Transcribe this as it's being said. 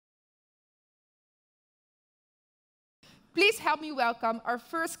Please help me welcome our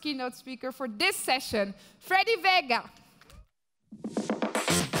first keynote speaker for this session, Freddy Vega.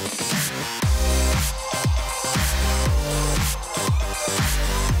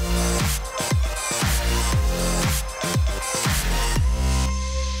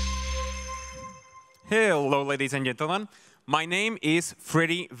 Hello, ladies and gentlemen. My name is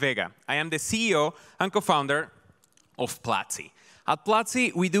Freddy Vega. I am the CEO and co-founder of Platzi. At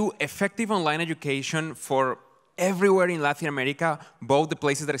Platzi, we do effective online education for everywhere in Latin America, both the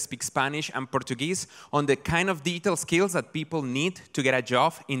places that speak Spanish and Portuguese, on the kind of digital skills that people need to get a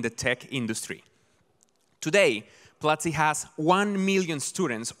job in the tech industry. Today, Platzi has 1 million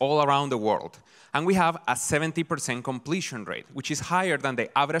students all around the world, and we have a 70% completion rate, which is higher than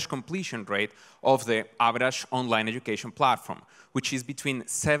the average completion rate of the average online education platform, which is between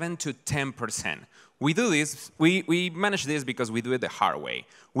 7 to 10%. We do this, we manage this because we do it the hard way.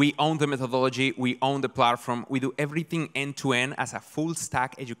 We own the methodology, we own the platform, we do everything end-to-end as a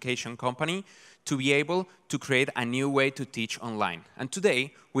full-stack education company to be able to create a new way to teach online. And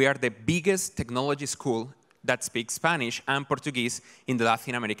today, we are the biggest technology school that speaks Spanish and Portuguese in the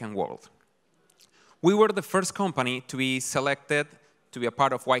Latin American world. We were the first company to be selected to be a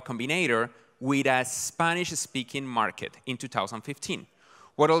part of Combinator with a Spanish-speaking market in 2015.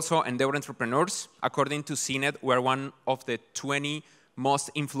 We're also Endeavor Entrepreneurs. According to CNET, we're one of the 20 most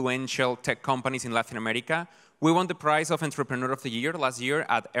influential tech companies in Latin America. We won the prize of Entrepreneur of the Year last year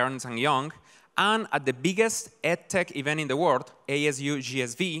at Ernst & Young. And at the biggest EdTech event in the world, ASU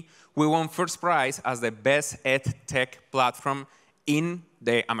GSV, we won first prize as the best EdTech platform in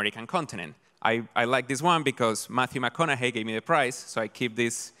the American continent. I like this one because Matthew McConaughey gave me the prize, so I keep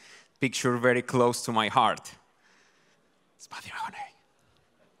this picture very close to my heart. It's Matthew McConaughey.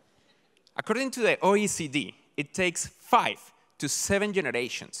 According to the OECD, it takes 5 to 7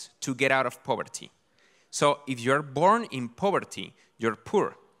 generations to get out of poverty. So if you're born in poverty, you're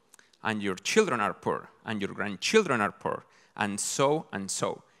poor, and your children are poor, and your grandchildren are poor, and so and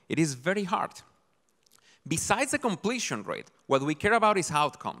so. It is very hard. Besides the completion rate, what we care about is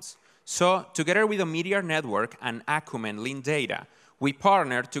outcomes. So together with the Meteor Network and Acumen Lean Data, we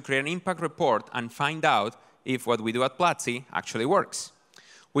partnered to create an impact report and find out if what we do at Platzi actually works.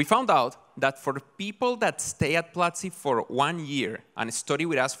 We found out that for people that stay at Platzi for 1 year and study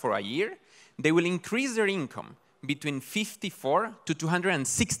with us for a year, they will increase their income between 54 to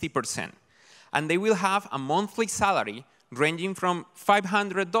 260%. And they will have a monthly salary ranging from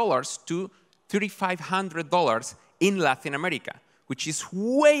 $500 to $3,500 in Latin America, which is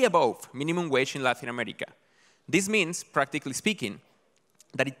way above minimum wage in Latin America. This means, practically speaking,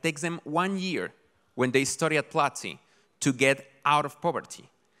 that it takes them 1 year when they study at Platzi to get out of poverty.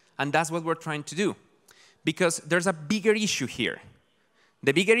 And that's what we're trying to do. Because there's a bigger issue here.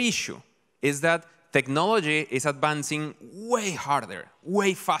 The bigger issue is that technology is advancing way harder,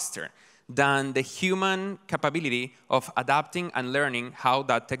 way faster than the human capability of adapting and learning how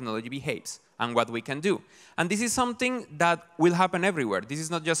that technology behaves and what we can do. And this is something that will happen everywhere. This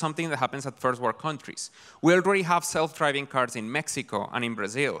is not just something that happens at first world countries. We already have self-driving cars in Mexico and in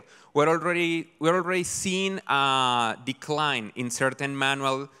Brazil. We're already seeing a decline in certain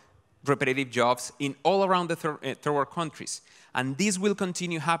manual repetitive jobs in all around the third world countries. And this will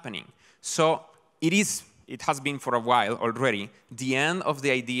continue happening. So it has been for a while already, the end of the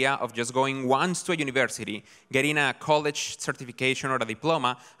idea of just going once to a university, getting a college certification or a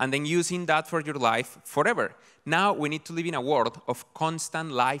diploma, and then using that for your life forever. Now we need to live in a world of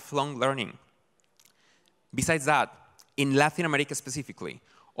constant lifelong learning. Besides that, in Latin America specifically,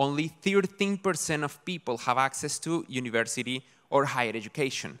 only 13% of people have access to university or higher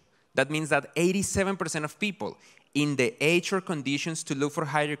education. That means that 87% of people in the age or conditions to look for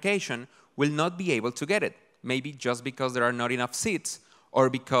higher education will not be able to get it. Maybe just because there are not enough seats or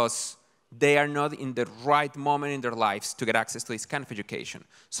because they are not in the right moment in their lives to get access to this kind of education.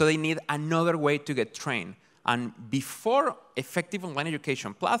 So they need another way to get trained. And before effective online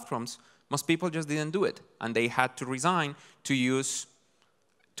education platforms, most people just didn't do it. And they had to resign to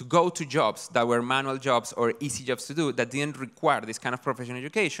go to jobs that were manual jobs or easy jobs to do that didn't require this kind of professional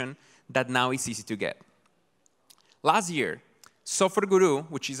education that now is easy to get. Last year, Software Guru,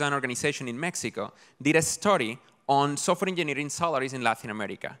 which is an organization in Mexico, did a study on software engineering salaries in Latin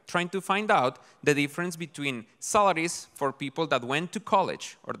America, trying to find out the difference between salaries for people that went to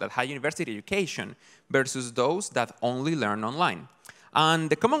college or that had university education versus those that only learn online. And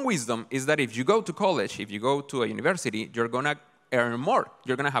the common wisdom is that if you go to college, if you go to a university, you're going to earn more.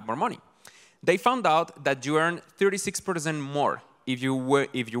 You're going to have more money. They found out that you earn 36% more if you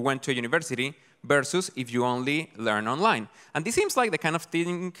went to a university versus if you only learn online. And this seems like the kind of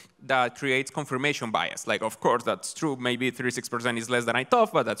thing that creates confirmation bias. Like, of course, that's true. Maybe 36% is less than I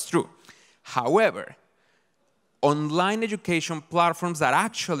thought, but that's true. However, online education platforms that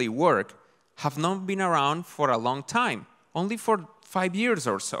actually work have not been around for a long time, only for 5 years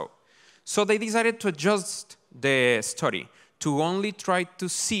or so. So they decided to adjust the study to only try to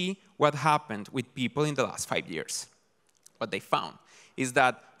see what happened with people in the last 5 years. What they found is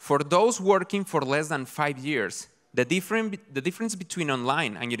that for those working for less than 5 years, the difference between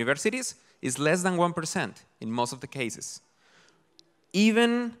online and universities is less than 1% in most of the cases.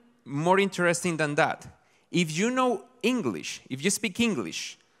 Even more interesting than that, if you know English, if you speak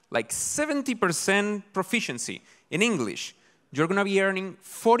English, like 70% proficiency in English, you're going to be earning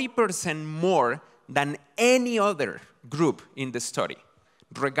 40% more than any other group in the study,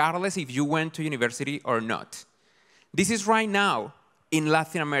 regardless if you went to university or not. This is right now in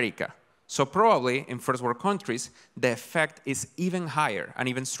Latin America. So probably in first world countries, the effect is even higher and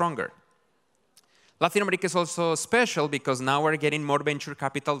even stronger. Latin America is also special because now we're getting more venture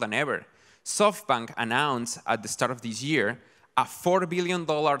capital than ever. SoftBank announced at the start of this year a $4 billion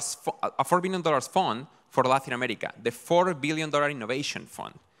fund for Latin America, the $4 billion Innovation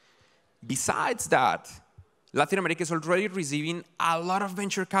Fund. Besides that, Latin America is already receiving a lot of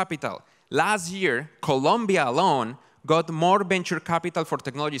venture capital. Last year, Colombia alone got more venture capital for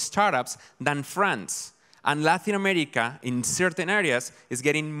technology startups than France. And Latin America, in certain areas, is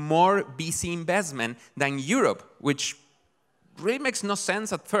getting more VC investment than Europe, which really makes no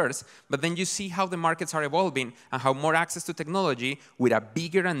sense at first, but then you see how the markets are evolving and how more access to technology with a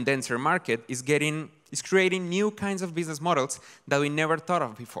bigger and denser market is creating new kinds of business models that we never thought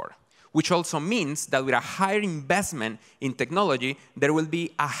of before. Which also means that with a higher investment in technology, there will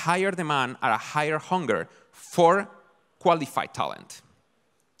be a higher demand and a higher hunger for qualified talent.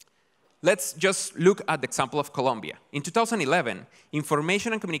 Let's just look at the example of Colombia. In 2011,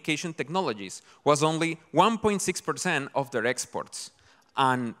 information and communication technologies was only 1.6% of their exports.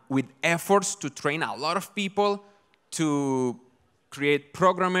 And with efforts to train a lot of people to create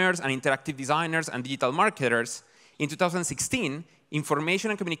programmers and interactive designers and digital marketers, in 2016,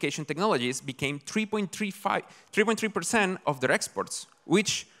 information and communication technologies became 3.3% of their exports,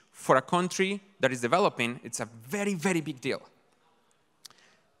 which for a country that is developing, it's a very, very big deal.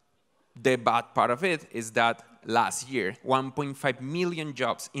 The bad part of it is that last year, 1.5 million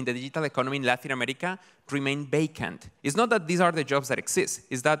jobs in the digital economy in Latin America remain vacant. It's not that these are the jobs that exist,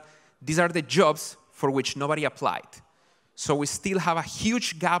 it's that these are the jobs for which nobody applied. So we still have a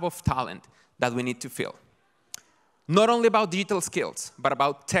huge gap of talent that we need to fill. Not only about digital skills, but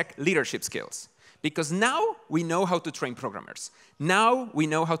about tech leadership skills. Because now we know how to train programmers. Now we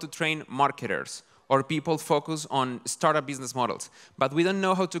know how to train marketers or people focus on startup business models. But we don't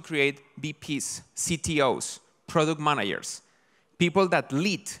know how to create VPs, CTOs, product managers, people that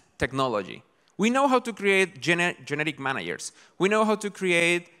lead technology. We know how to create generic managers. We know how to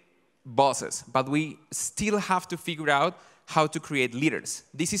create bosses, but we still have to figure out how to create leaders.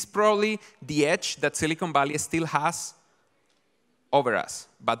 This is probably the edge that Silicon Valley still has over us.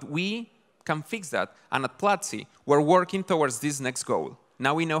 But we can fix that. And at Platzi, we're working towards this next goal.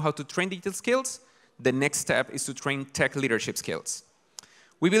 Now we know how to train digital skills. The next step is to train tech leadership skills.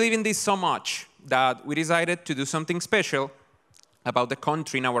 We believe in this so much that we decided to do something special about the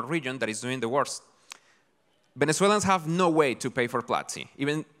country in our region that is doing the worst. Venezuelans have no way to pay for Platzi,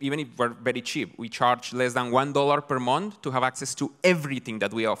 even if we're very cheap. We charge less than $1 per month to have access to everything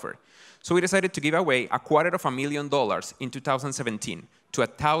that we offer. So we decided to give away $250,000 in 2017 to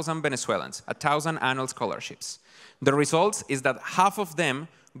 1,000 Venezuelans, 1,000 annual scholarships. The result is that half of them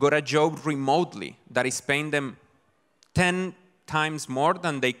got a job remotely that is paying them 10 times more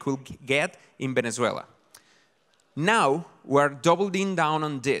than they could get in Venezuela. Now, we're doubling down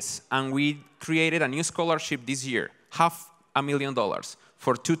on this, and we created a new scholarship this year, $500,000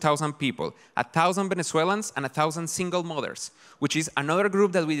 for 2,000 people, 1,000 Venezuelans and 1,000 single mothers, which is another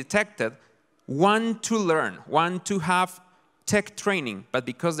group that we detected want to learn, want to have tech training, but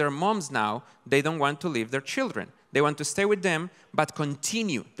because they're moms now, they don't want to leave their children. They want to stay with them, but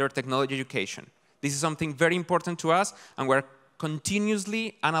continue their technology education. This is something very important to us, and we're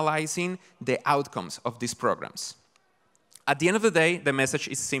continuously analyzing the outcomes of these programs. At the end of the day, the message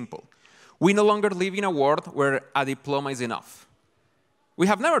is simple. We no longer live in a world where a diploma is enough. We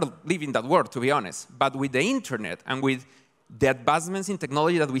have never lived in that world, to be honest, but with the internet and with the advancements in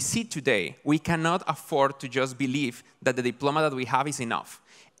technology that we see today, we cannot afford to just believe that the diploma that we have is enough.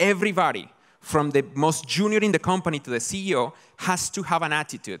 Everybody, from the most junior in the company to the CEO, has to have an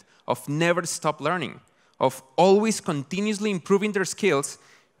attitude of never stop learning, of always continuously improving their skills,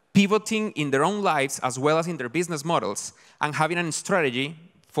 pivoting in their own lives as well as in their business models, and having a strategy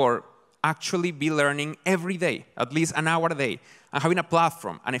for actually be learning every day, at least an hour a day, and having a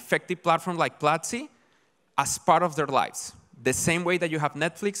platform, an effective platform like Platzi, as part of their lives. The same way that you have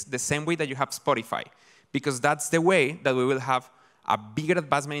Netflix, the same way that you have Spotify, because that's the way that we will have a bigger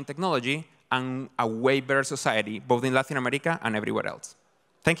advancement in technology and a way better society, both in Latin America and everywhere else.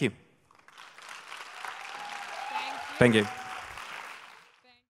 Thank you. Thank you. Thank you.